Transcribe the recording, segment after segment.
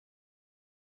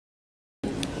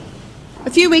A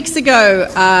few weeks ago,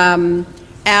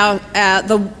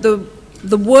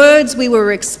 the words we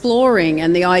were exploring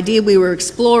and the idea we were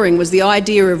exploring was the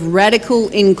idea of radical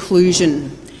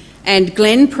inclusion. And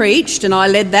Glenn preached and I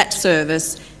led that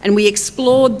service, and we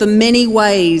explored the many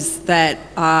ways that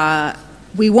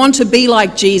we want to be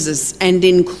like Jesus and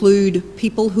include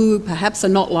people who perhaps are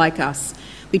not like us.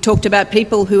 We talked about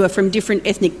people who are from different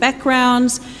ethnic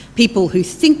backgrounds, people who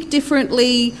think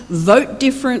differently, vote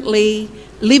differently,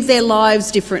 live their lives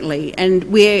differently. And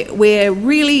we're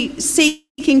really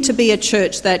seeking to be a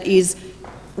church that is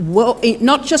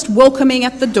not just welcoming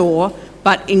at the door,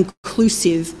 but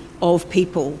inclusive of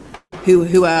people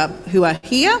who are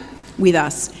here with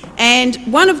us. And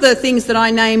one of the things that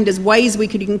I named as ways we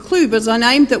could include was I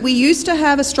named that we used to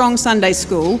have a strong Sunday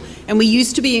school and we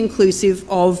used to be inclusive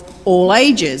of all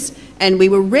ages, and we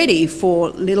were ready for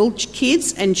little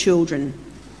kids and children.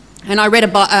 And I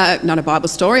read not a Bible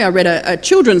story, I read a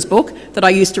children's book that I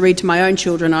used to read to my own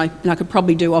children, and I could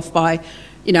probably do off by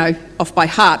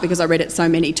heart because I read it so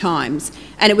many times.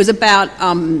 And it was about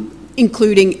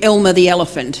including Elmer the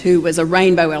elephant, who was a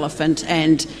rainbow elephant,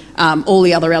 and all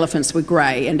the other elephants were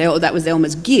grey, and that was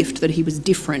Elmer's gift, that he was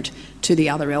different to the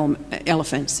other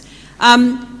elephants.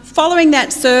 Following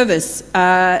that service,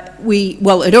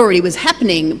 it already was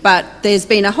happening, but there's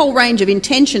been a whole range of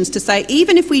intentions to say,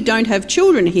 even if we don't have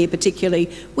children here particularly,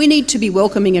 we need to be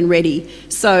welcoming and ready.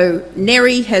 So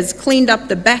Neri has cleaned up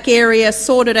the back area,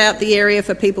 sorted out the area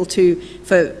for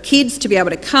kids to be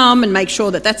able to come and make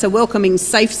sure that that's a welcoming,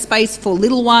 safe space for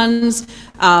little ones.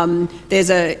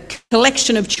 There's a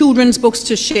collection of children's books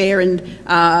to share, and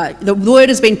the word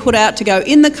has been put out to go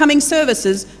in the coming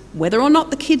services. Whether or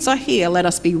not the kids are here, let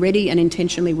us be ready and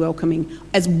intentionally welcoming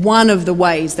as one of the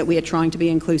ways that we are trying to be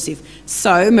inclusive.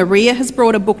 So Maria has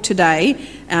brought a book today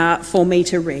for me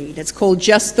to read. It's called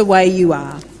Just the Way You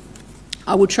Are.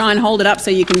 I will try and hold it up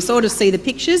so you can sort of see the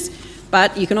pictures,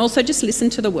 but you can also just listen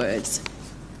to the words.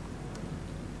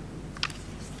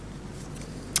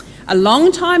 A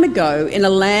long time ago, in a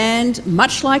land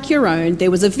much like your own,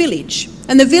 there was a village,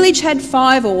 and the village had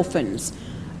 5 orphans.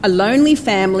 A lonely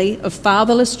family of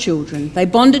fatherless children, they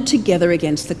bonded together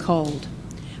against the cold.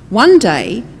 One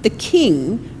day, the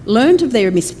king learned of their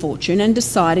misfortune and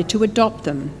decided to adopt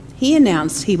them. He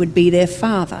announced he would be their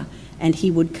father and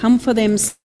he would come for them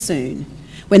soon.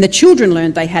 When the children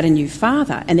learned they had a new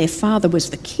father and their father was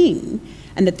the king,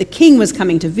 and that the king was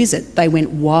coming to visit, they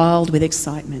went wild with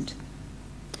excitement.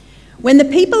 When the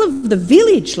people of the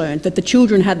village learned that the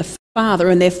children had the father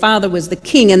and their father was the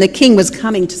king and the king was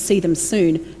coming to see them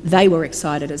soon, they were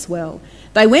excited as well.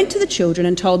 They went to the children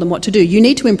and told them what to do. You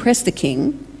need to impress the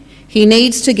king. He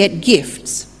needs to get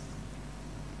gifts.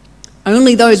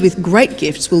 Only those with great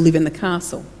gifts will live in the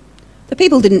castle. The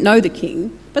people didn't know the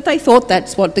king, but they thought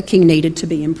that's what the king needed to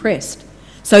be impressed.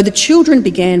 So the children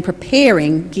began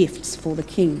preparing gifts for the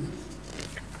king.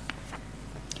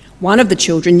 One of the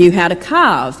children knew how to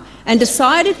carve and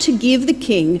decided to give the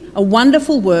king a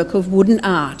wonderful work of wooden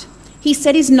art. He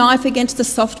set his knife against the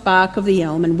soft bark of the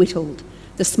elm and whittled.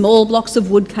 The small blocks of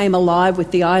wood came alive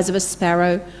with the eyes of a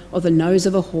sparrow or the nose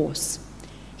of a horse.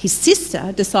 His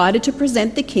sister decided to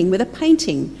present the king with a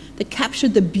painting that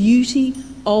captured the beauty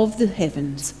of the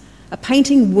heavens, a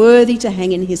painting worthy to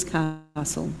hang in his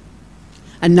castle.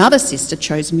 Another sister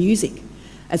chose music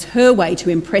as her way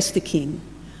to impress the king.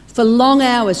 For long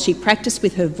hours she practiced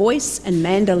with her voice and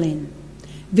mandolin.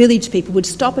 Village people would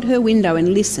stop at her window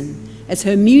and listen as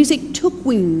her music took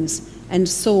wings and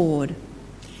soared.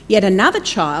 Yet another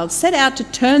child set out to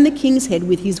turn the king's head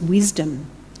with his wisdom.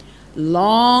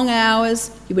 Long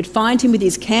hours, you would find him with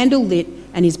his candle lit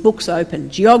and his books open,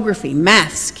 geography,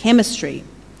 maths, chemistry.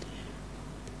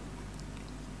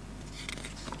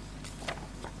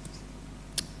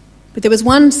 But there was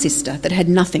one sister that had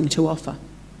nothing to offer.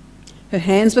 Her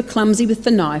hands were clumsy with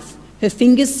the knife, her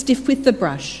fingers stiff with the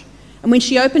brush, and when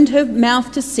she opened her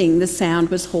mouth to sing, the sound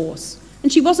was hoarse,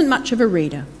 and she wasn't much of a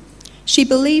reader. She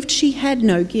believed she had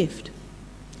no gift.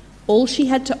 All she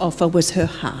had to offer was her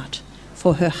heart,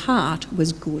 for her heart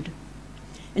was good.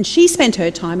 And she spent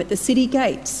her time at the city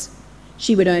gates.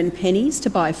 She would earn pennies to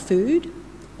buy food,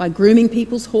 by grooming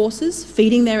people's horses,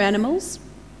 feeding their animals.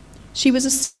 She was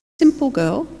a simple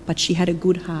girl, but she had a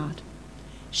good heart.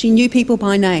 She knew people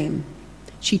by name.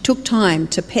 She took time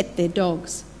to pet their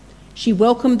dogs. She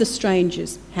welcomed the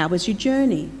strangers. How was your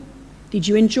journey? Did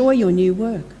you enjoy your new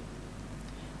work?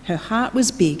 Her heart was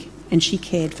big and she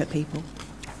cared for people.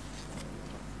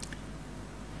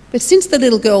 But since the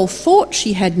little girl thought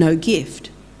she had no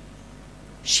gift,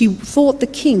 she thought the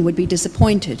king would be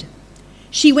disappointed.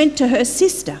 She went to her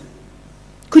sister.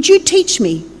 Could you teach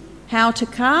me how to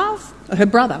carve her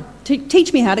brother.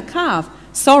 Teach me how to carve.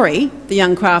 Sorry, the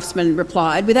young craftsman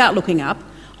replied without looking up.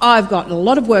 I've got a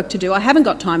lot of work to do. I haven't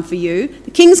got time for you.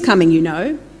 The king's coming, you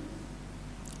know.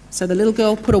 So the little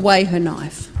girl put away her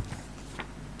knife.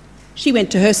 She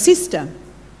went to her sister.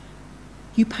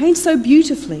 You paint so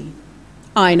beautifully.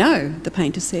 I know, the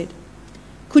painter said.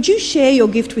 Could you share your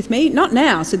gift with me? Not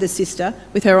now, said the sister,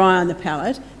 with her eye on the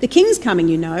palette. The king's coming,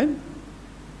 you know.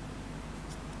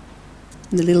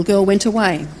 And the little girl went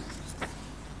away.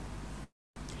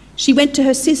 She went to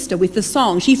her sister with the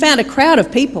song. She found a crowd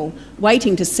of people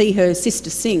waiting to see her sister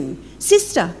sing.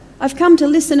 Sister, I've come to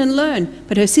listen and learn.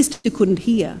 But her sister couldn't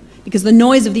hear because the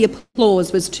noise of the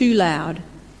applause was too loud.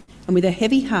 And with a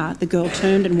heavy heart, the girl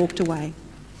turned and walked away.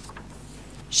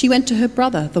 She went to her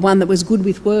brother, the one that was good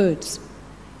with words.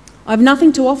 I've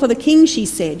nothing to offer the king, she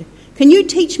said. Can you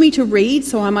teach me to read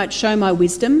so I might show my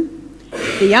wisdom?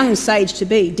 The young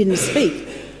sage-to-be didn't speak.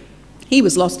 He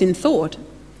was lost in thought.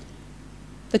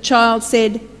 The child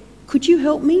said, could you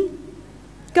help me?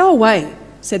 Go away,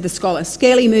 said the scholar,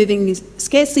 scarcely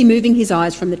moving his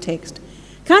eyes from the text.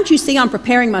 Can't you see I'm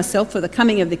preparing myself for the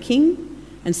coming of the king?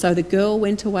 And so the girl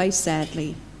went away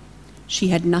sadly. She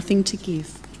had nothing to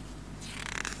give.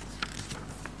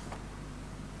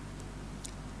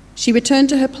 She returned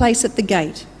to her place at the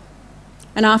gate,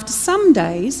 and after some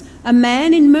days, a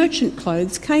man in merchant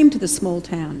clothes came to the small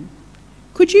town.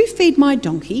 Could you feed my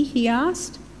donkey? He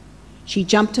asked. She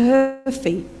jumped to her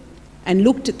feet and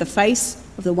looked at the face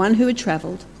of the one who had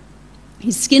travelled.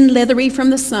 His skin leathery from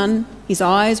the sun, his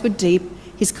eyes were deep,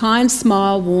 his kind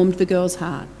smile warmed the girl's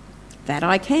heart. That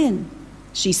I can,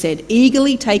 she said,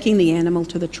 eagerly taking the animal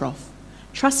to the trough.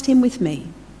 Trust him with me.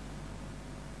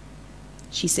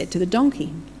 She said to the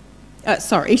donkey.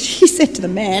 She said to the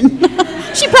man.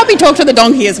 She probably talked to the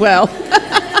donkey as well.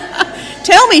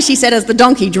 Tell me, she said as the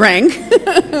donkey drank,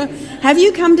 have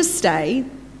you come to stay?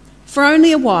 For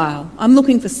only a while. I'm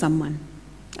looking for someone.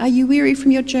 Are you weary from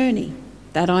your journey?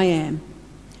 That I am.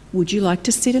 Would you like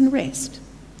to sit and rest?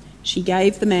 She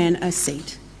gave the man a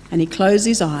seat, and he closed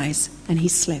his eyes and he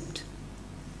slept.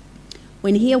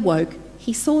 When he awoke,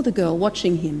 he saw the girl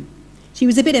watching him. She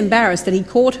was a bit embarrassed that he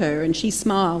caught her, and she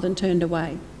smiled and turned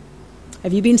away.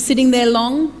 Have you been sitting there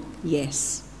long?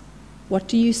 Yes. What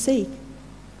do you seek?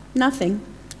 Nothing.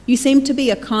 You seem to be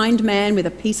a kind man with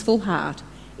a peaceful heart.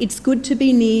 It's good to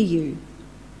be near you.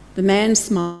 The man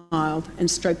smiled and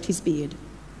stroked his beard.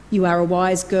 You are a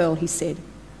wise girl, he said.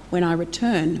 When I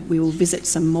return, we will visit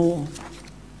some more.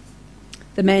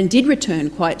 The man did return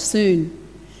quite soon.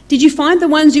 Did you find the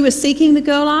ones you were seeking? The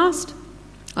girl asked.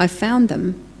 I found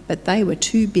them, but they were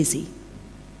too busy.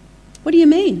 What do you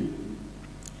mean?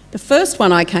 The first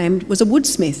one I came was a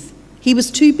woodsmith. He was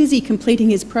too busy completing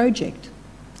his project.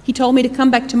 He told me to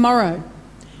come back tomorrow.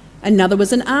 Another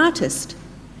was an artist.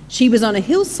 She was on a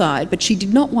hillside, but she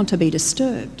did not want to be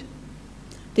disturbed.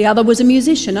 The other was a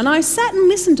musician, and I sat and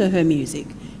listened to her music.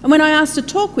 And when I asked to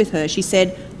talk with her, she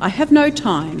said, I have no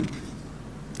time.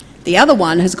 The other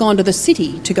one has gone to the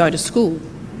city to go to school.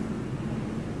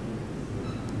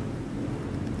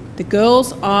 The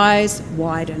girl's eyes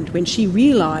widened when she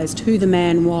realised who the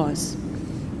man was.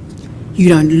 You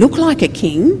don't look like a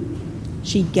king,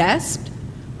 she gasped.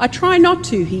 I try not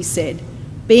to, he said.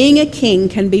 Being a king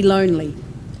can be lonely.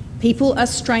 People are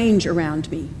strange around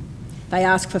me. They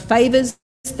ask for favours,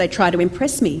 they try to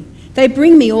impress me. They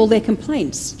bring me all their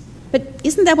complaints. But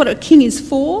isn't that what a king is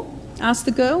for? Asked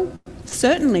the girl.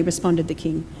 Certainly, responded the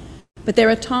king. But there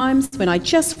are times when I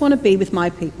just want to be with my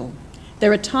people.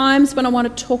 There are times when I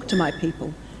want to talk to my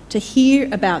people, to hear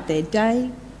about their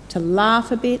day, to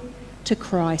laugh a bit, to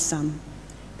cry some.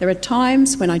 There are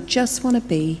times when I just want to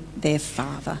be their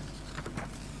father.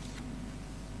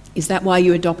 Is that why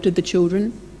you adopted the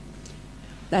children?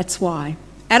 That's why.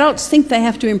 Adults think they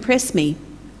have to impress me.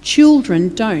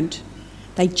 Children don't.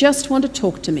 They just want to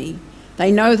talk to me.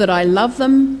 They know that I love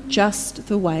them just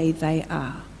the way they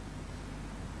are.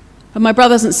 But my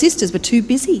brothers and sisters were too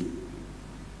busy.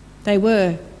 They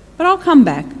were, but I'll come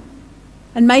back,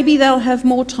 and maybe they'll have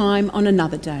more time on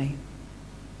another day.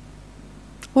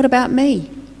 What about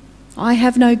me? I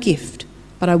have no gift,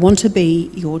 but I want to be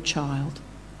your child.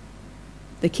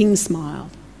 The king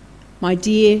smiled. My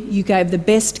dear, you gave the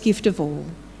best gift of all.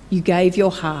 You gave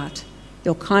your heart,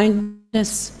 your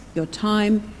kindness, your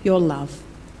time, your love.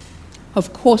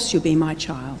 Of course you'll be my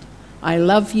child. I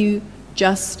love you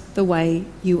just the way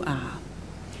you are.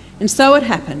 And so it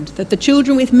happened that the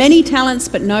children with many talents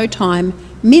but no time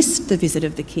missed the visit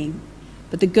of the king.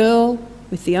 But the girl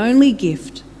with the only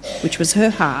gift, which was her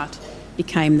heart,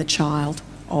 became the child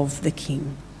of the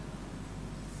king.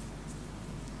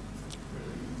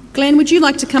 Glenn, would you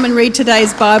like to come and read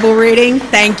today's Bible reading?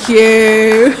 Thank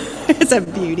you. It's a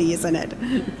beauty, isn't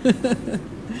it?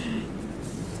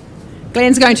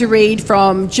 Glenn's going to read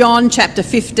from John chapter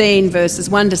 15, verses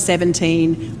 1 to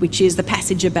 17, which is the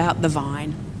passage about the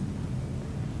vine.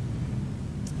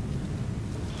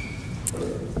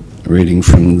 Reading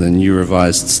from the New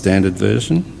Revised Standard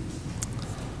Version.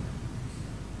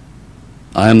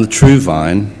 I am the true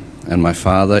vine, and my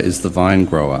Father is the vine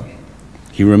grower.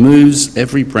 He removes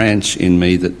every branch in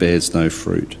me that bears no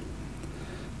fruit.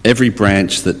 Every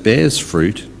branch that bears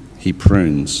fruit, he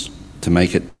prunes to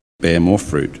make it bear more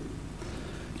fruit.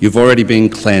 You've already been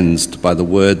cleansed by the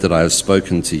word that I have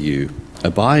spoken to you.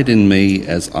 Abide in me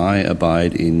as I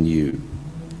abide in you.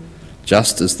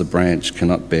 Just as the branch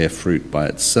cannot bear fruit by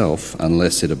itself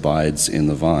unless it abides in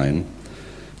the vine,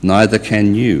 neither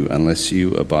can you unless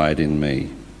you abide in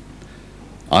me.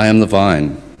 I am the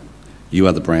vine, you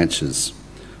are the branches.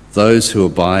 Those who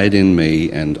abide in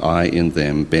me and I in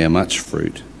them bear much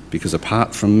fruit, because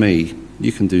apart from me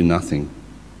you can do nothing.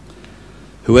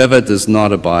 Whoever does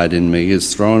not abide in me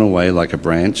is thrown away like a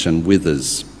branch and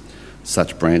withers.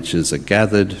 Such branches are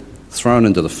gathered, thrown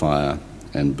into the fire,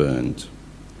 and burned.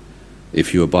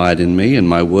 If you abide in me and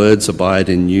my words abide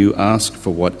in you, ask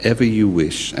for whatever you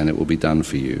wish, and it will be done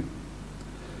for you.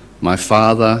 My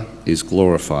Father is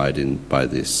glorified by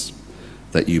this,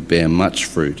 that you bear much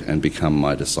fruit and become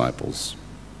my disciples.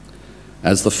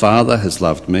 As the Father has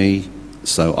loved me,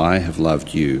 so I have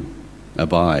loved you.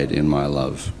 Abide in my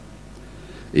love.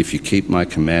 If you keep my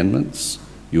commandments,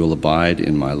 you will abide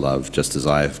in my love, just as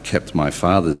I have kept my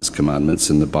Father's commandments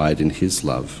and abide in his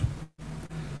love.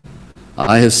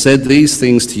 I have said these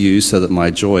things to you so that my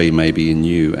joy may be in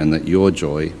you and that your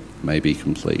joy may be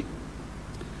complete.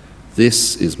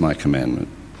 This is my commandment,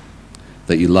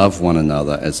 that you love one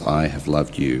another as I have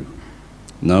loved you.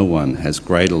 No one has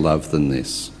greater love than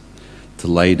this, to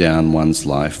lay down one's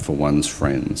life for one's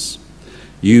friends.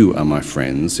 You are my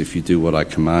friends if you do what I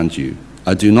command you.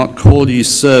 I do not call you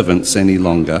servants any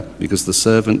longer, because the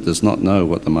servant does not know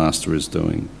what the master is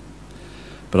doing.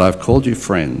 But I have called you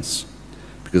friends,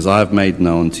 because I have made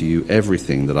known to you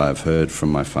everything that I have heard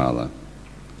from my Father.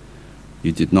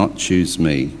 You did not choose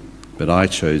me, but I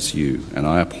chose you, and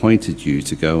I appointed you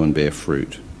to go and bear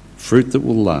fruit, fruit that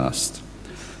will last,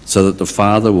 so that the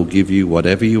Father will give you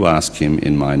whatever you ask him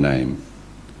in my name.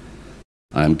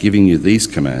 I am giving you these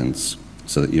commands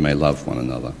so that you may love one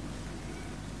another.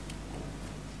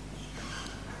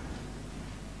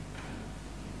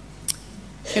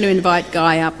 I'm going to invite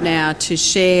Guy up now to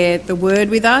share the word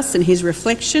with us and his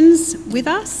reflections with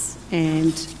us.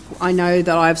 And I know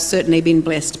that I've certainly been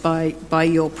blessed by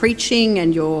your preaching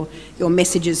and your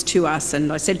messages to us.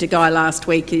 And I said to Guy last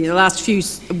week, in the last few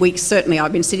weeks certainly,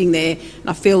 I've been sitting there and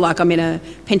I feel like I'm in a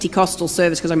Pentecostal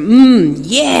service because I'm,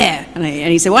 yeah. And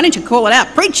he said, why don't you call it out?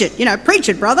 Preach it, preach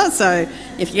it, brother. So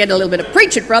if you get a little bit of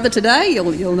preach it, brother, today,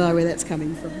 you'll know where that's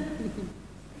coming from.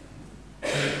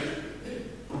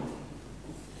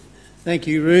 Thank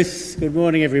you, Ruth. Good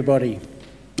morning, everybody.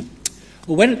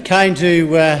 Well, when it came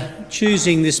to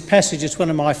choosing this passage, it's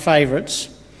one of my favourites,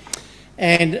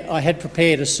 and I had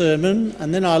prepared a sermon,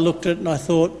 and then I looked at it and I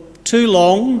thought, too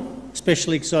long,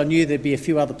 especially because I knew there'd be a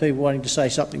few other people wanting to say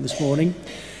something this morning,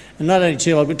 and not only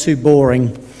too long, but too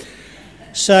boring.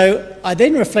 So I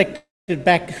then reflected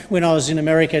back when I was in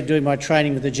America doing my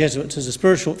training with the Jesuits as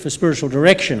for spiritual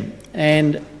direction,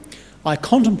 and I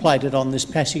contemplated on this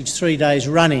passage 3 days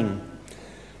running.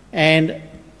 And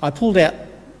I pulled out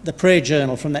the prayer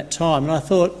journal from that time and I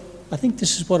thought, I think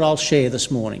this is what I'll share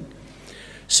this morning.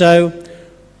 So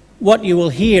what you will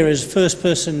hear is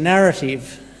first-person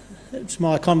narrative. It's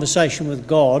my conversation with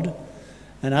God,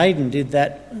 and Aidan did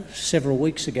that several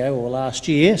weeks ago or last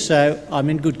year, so I'm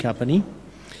in good company.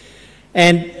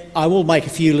 And I will make a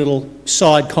few little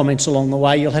side comments along the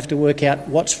way. You'll have to work out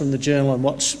what's from the journal and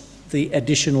what's the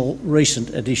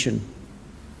recent edition.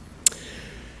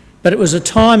 But it was a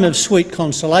time of sweet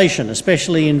consolation,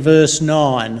 especially in verse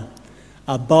 9.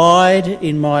 Abide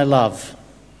in my love.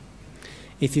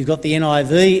 If you've got the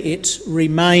NIV, it's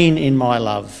remain in my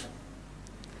love.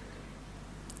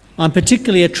 I'm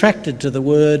particularly attracted to the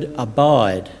word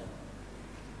abide.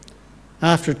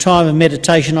 After a time of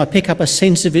meditation, I pick up a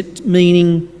sense of it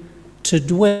meaning to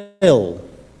dwell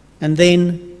and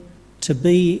then to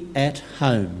be at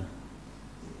home.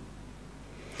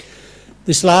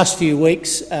 This last few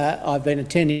weeks, I've been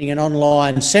attending an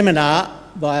online seminar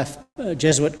by a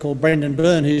Jesuit called Brendan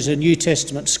Byrne, who's a New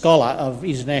Testament scholar of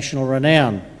international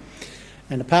renown.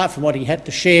 And apart from what he had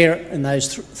to share in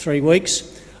those 3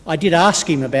 weeks, I did ask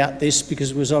him about this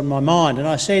because it was on my mind. And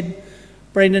I said,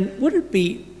 Brendan, would it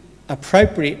be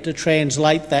appropriate to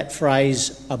translate that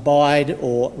phrase abide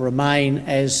or remain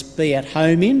as be at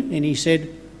home in? And he said,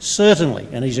 certainly.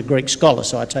 And he's a Greek scholar,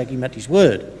 so I take him at his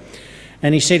word.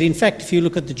 And he said, in fact, if you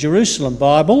look at the Jerusalem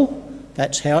Bible,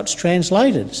 that's how it's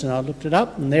translated. So I looked it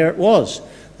up and there it was.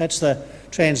 That's the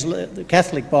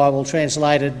Catholic Bible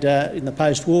translated in the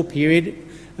post-war period,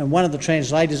 and one of the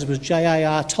translators was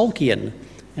J.A.R. Tolkien.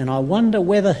 And I wonder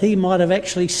whether he might have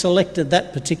actually selected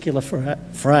that particular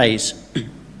phrase.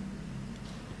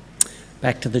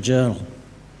 Back to the journal.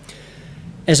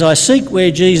 As I seek where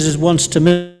Jesus wants to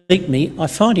meet me, I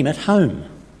find him at home.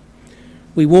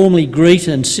 We warmly greet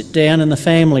and sit down in the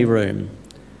family room.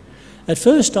 At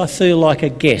first I feel like a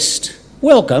guest.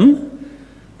 Welcome,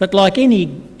 but like any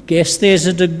guest, there's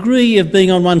a degree of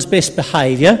being on one's best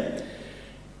behaviour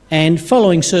and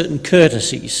following certain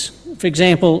courtesies. For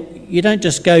example, you don't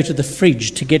just go to the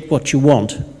fridge to get what you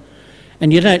want,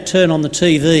 and you don't turn on the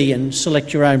TV and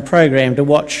select your own program to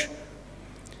watch.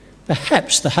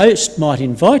 Perhaps the host might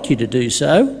invite you to do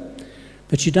so,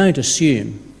 but you don't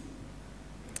assume.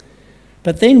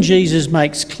 But then Jesus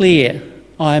makes clear,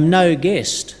 I am no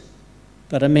guest,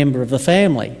 but a member of the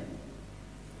family,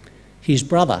 his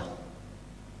brother.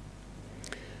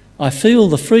 I feel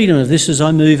the freedom of this as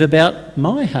I move about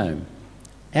my home,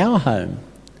 our home.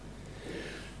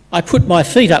 I put my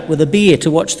feet up with a beer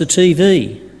to watch the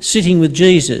TV, sitting with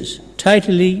Jesus,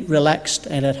 totally relaxed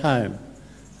and at home.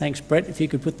 Thanks, Brett, if you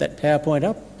could put that PowerPoint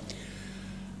up.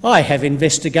 I have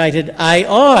investigated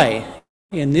AI.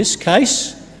 In this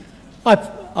case,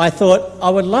 I thought I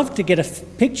would love to get a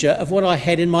picture of what I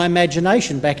had in my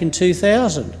imagination back in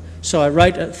 2000. So I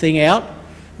wrote a thing out,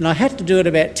 and I had to do it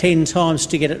about 10 times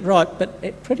to get it right, but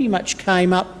it pretty much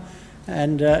came up,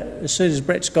 and as soon as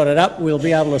Brett's got it up, we'll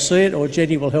be able to see it, or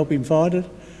Jenny will help him find it.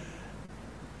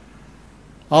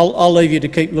 I'll leave you to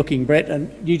keep looking, Brett,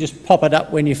 and you just pop it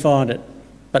up when you find it.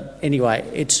 But anyway,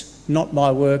 it's not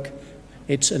my work,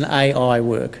 it's an AI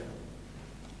work.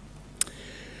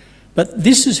 But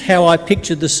this is how I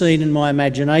pictured the scene in my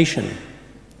imagination.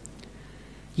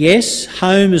 Yes,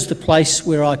 home is the place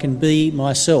where I can be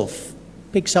myself.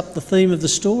 Picks up the theme of the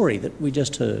story that we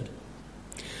just heard.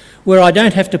 Where I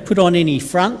don't have to put on any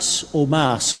fronts or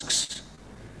masks.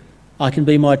 I can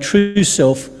be my true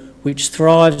self, which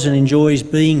thrives and enjoys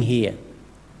being here.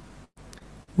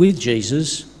 With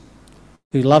Jesus,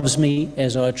 who loves me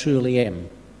as I truly am.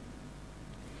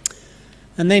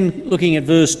 And then looking at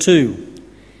verse 2,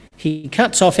 he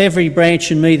cuts off every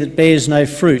branch in me that bears no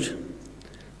fruit,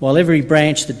 while every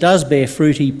branch that does bear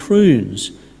fruit he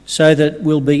prunes, so that it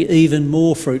will be even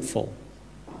more fruitful.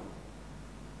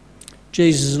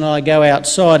 Jesus and I go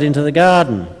outside into the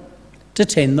garden to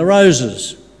tend the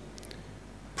roses,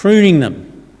 pruning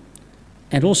them,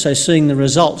 and also seeing the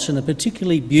results in a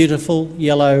particularly beautiful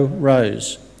yellow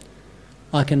rose.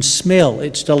 I can smell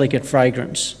its delicate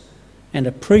fragrance and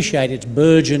appreciate its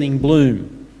burgeoning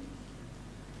bloom.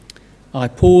 I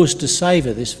pause to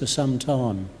savour this for some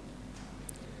time.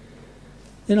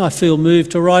 Then I feel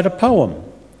moved to write a poem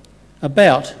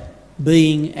about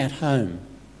being at home,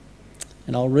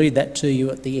 and I'll read that to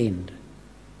you at the end.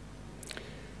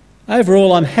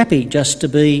 Overall, I'm happy just to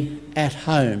be at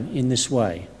home in this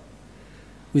way,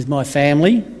 with my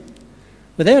family,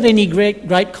 without any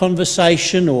great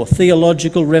conversation or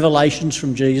theological revelations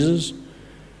from Jesus.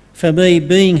 For me,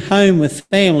 being home with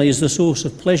family is the source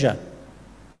of pleasure,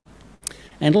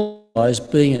 and likewise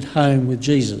being at home with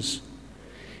Jesus.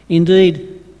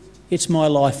 Indeed, it's my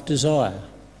life desire.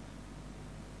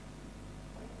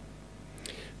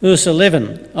 Verse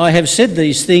 11, I have said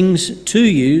these things to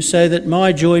you so that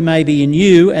my joy may be in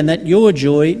you and that your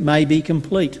joy may be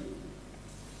complete.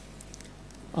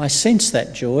 I sense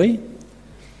that joy.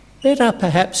 That are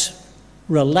perhaps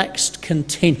relaxed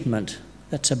contentment.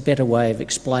 That's a better way of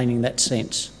explaining that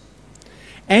sense.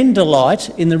 And delight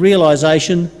in the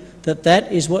realisation that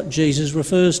that is what Jesus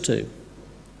refers to.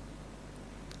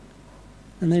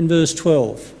 And then verse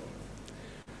 12.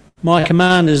 My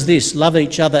command is this, love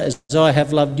each other as I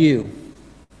have loved you.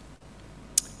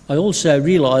 I also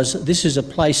realise that this is a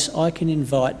place I can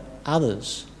invite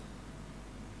others.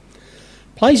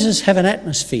 Places have an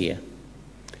atmosphere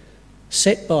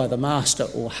set by the master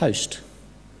or host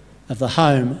of the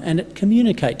home, and it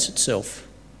communicates itself.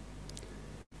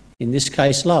 In this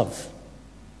case, love.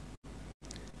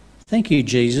 Thank you,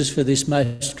 Jesus, for this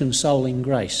most consoling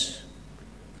grace.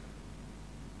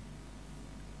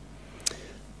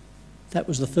 That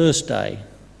was the first day.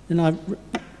 Then I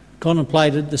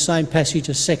contemplated the same passage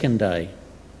a second day.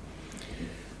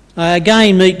 I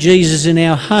again meet Jesus in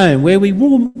our home, where we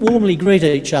warmly greet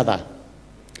each other.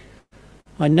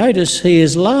 I notice he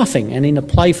is laughing and in a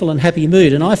playful and happy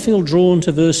mood, and I feel drawn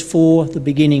to verse 4, the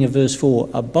beginning of verse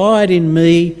 4. Abide in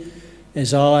me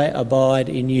as I abide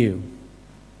in you.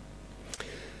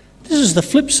 This is the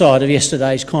flip side of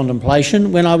yesterday's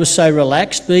contemplation, when I was so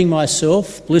relaxed, being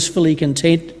myself, blissfully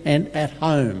content and at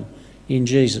home in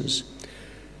Jesus.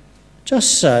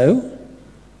 Just so,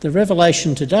 the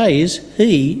revelation today is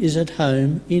he is at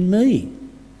home in me.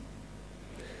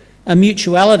 A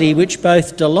mutuality which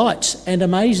both delights and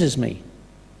amazes me.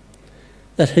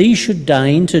 That he should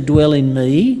deign to dwell in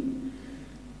me,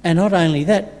 and not only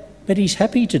that, but he's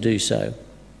happy to do so.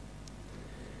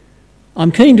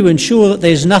 I'm keen to ensure that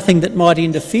there's nothing that might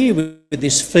interfere with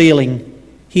this feeling,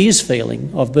 his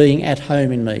feeling, of being at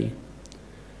home in me.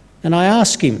 And I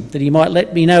ask him that he might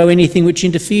let me know anything which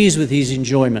interferes with his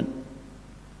enjoyment.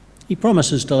 He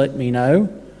promises to let me know,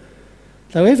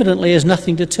 though evidently has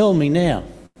nothing to tell me now.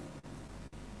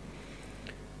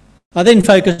 I then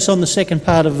focus on the second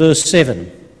part of verse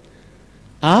 7.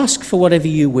 Ask for whatever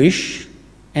you wish,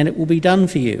 and it will be done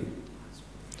for you.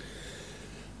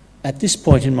 At this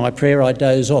point in my prayer, I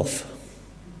doze off.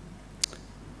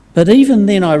 But even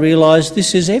then I realise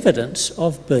this is evidence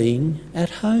of being at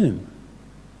home.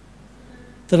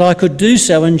 That I could do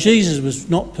so and Jesus was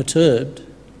not perturbed.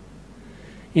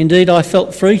 Indeed, I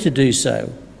felt free to do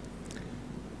so.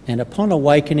 And upon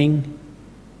awakening,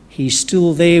 he's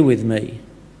still there with me,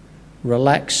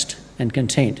 relaxed and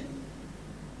content.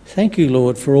 Thank you,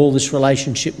 Lord, for all this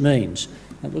relationship means.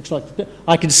 It looks like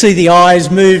I can see the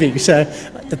eyes moving, so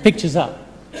the picture's up.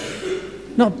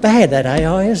 Not bad, that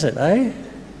AI, is it, eh?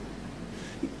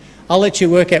 I'll let you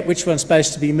work out which one's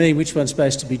supposed to be me, which one's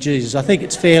supposed to be Jesus. I think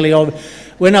it's fairly obvious.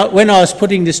 When I was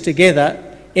putting this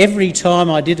together, every time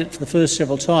I did it for the first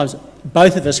several times,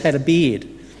 both of us had a beard.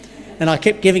 And I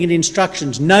kept giving it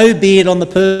instructions. No beard on the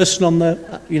person on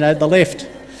the, the left.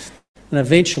 And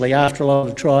eventually, after a lot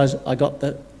of tries, I got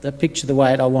the picture the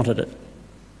way I wanted it.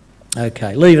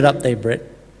 Okay, leave it up there, Brett.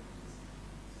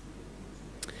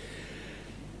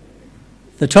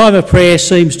 The time of prayer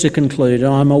seems to conclude.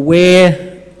 I'm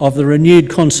aware of the renewed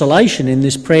consolation in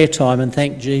this prayer time and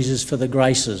thank Jesus for the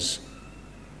graces.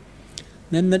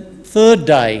 Then the third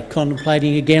day,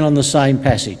 contemplating again on the same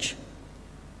passage.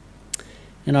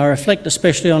 And I reflect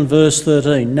especially on verse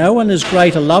 13. No one is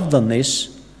greater love than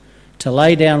this, to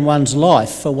lay down one's life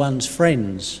for one's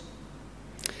friends.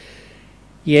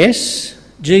 Yes,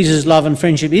 Jesus' love and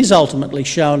friendship is ultimately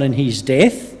shown in his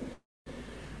death.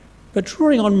 But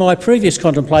drawing on my previous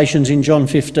contemplations in John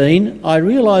 15, I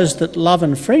realised that love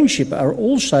and friendship are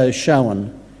also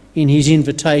shown in his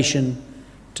invitation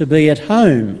to be at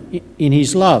home in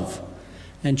his love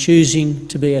and choosing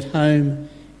to be at home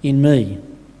in me.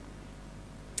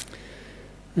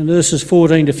 And verses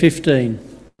 14 to 15.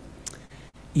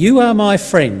 You are my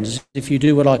friends if you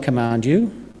do what I command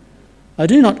you. I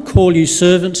do not call you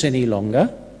servants any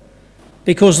longer,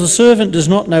 because the servant does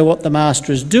not know what the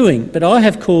master is doing, but I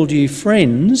have called you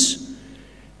friends,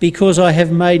 because I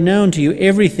have made known to you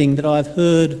everything that I have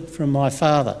heard from my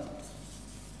Father.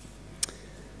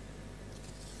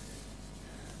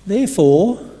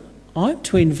 Therefore, I'm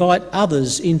to invite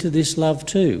others into this love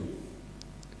too,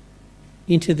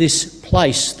 into this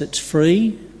place that's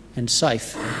free and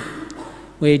safe,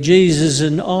 where Jesus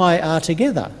and I are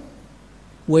together,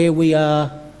 where we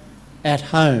are at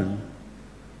home.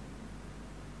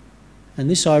 And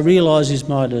this, I realise, is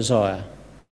my desire.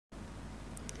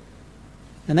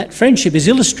 And that friendship is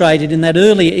illustrated in that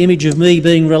earlier image of me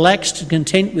being relaxed and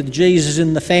content with Jesus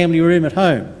in the family room at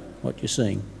home, what you're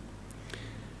seeing.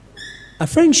 A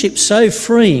friendship so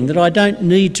freeing that I don't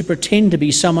need to pretend to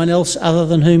be someone else other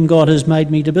than whom God has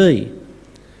made me to be.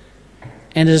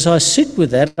 And as I sit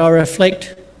with that, I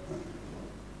reflect,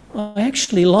 I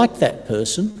actually like that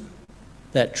person,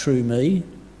 that true me.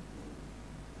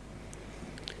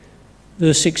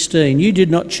 Verse 16, you did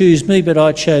not choose me, but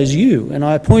I chose you, and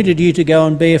I appointed you to go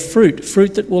and bear fruit,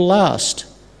 fruit that will last,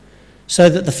 so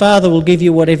that the Father will give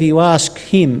you whatever you ask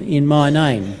him in my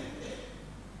name.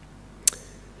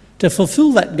 To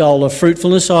fulfil that goal of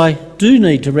fruitfulness, I do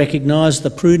need to recognise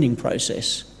the pruning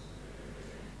process.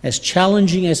 As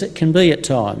challenging as it can be at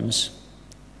times,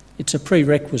 it's a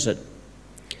prerequisite.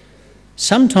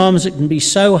 Sometimes it can be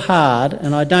so hard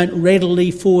and I don't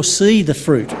readily foresee the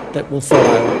fruit that will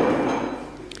follow.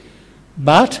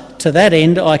 But to that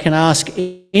end, I can ask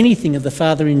anything of the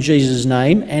Father in Jesus'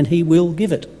 name and he will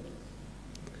give it.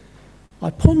 I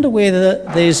ponder whether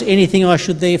there's anything I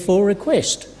should therefore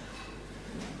request.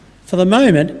 For the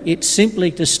moment, it's simply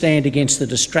to stand against the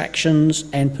distractions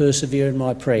and persevere in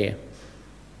my prayer.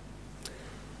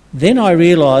 Then I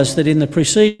realise that in the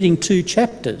preceding 2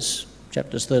 chapters,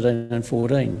 chapters 13 and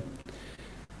 14.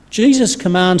 Jesus'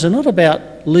 commands are not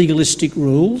about legalistic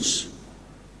rules,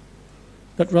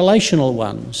 but relational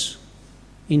ones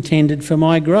intended for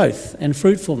my growth and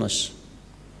fruitfulness.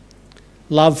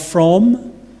 Love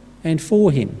from and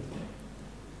for him,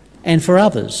 and for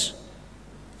others,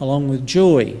 along with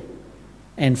joy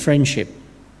and friendship.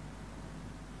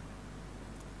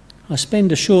 I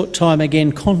spend a short time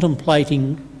again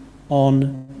contemplating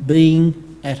on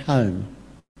being at home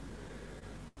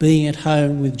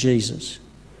with Jesus,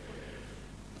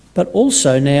 but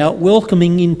also now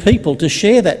welcoming in people to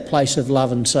share that place of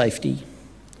love and safety,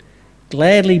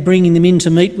 gladly bringing them in to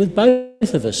meet with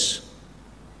both of us.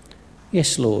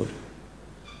 Yes, Lord,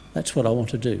 that's what I want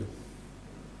to do.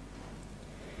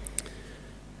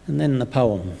 And then the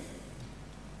poem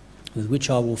with which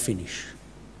I will finish.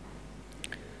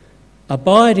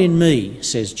 Abide in me,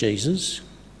 says Jesus.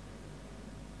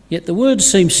 Yet the words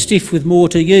seem stiff with more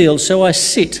to yield, so I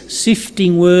sit,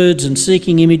 sifting words and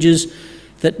seeking images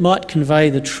that might convey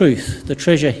the truth, the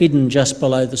treasure hidden just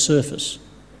below the surface.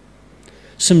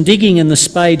 Some digging and the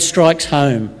spade strikes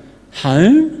home.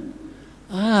 Home?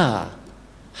 Ah,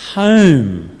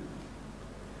 home.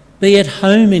 Be at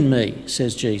home in me,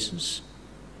 says Jesus.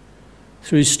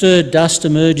 Through stirred dust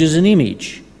emerges an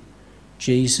image,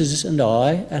 Jesus and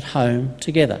I at home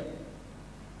together.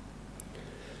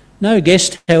 No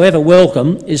guest, however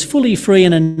welcome, is fully free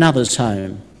in another's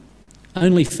home.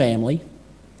 Only family.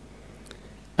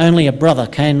 Only a brother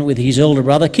can, with his elder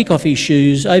brother, kick off his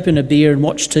shoes, open a beer and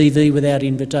watch TV without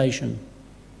invitation.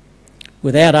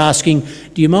 Without asking,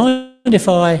 do you mind if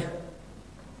I...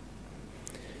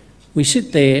 We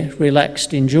sit there,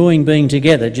 relaxed, enjoying being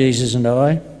together, Jesus and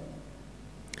I.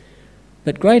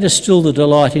 But greater still the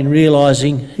delight in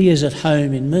realising he is at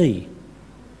home in me.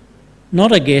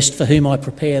 Not a guest for whom I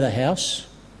prepare the house,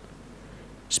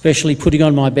 especially putting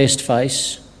on my best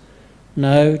face.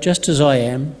 No, just as I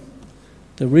am,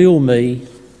 the real me,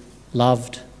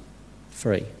 loved,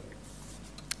 free.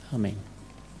 Amen.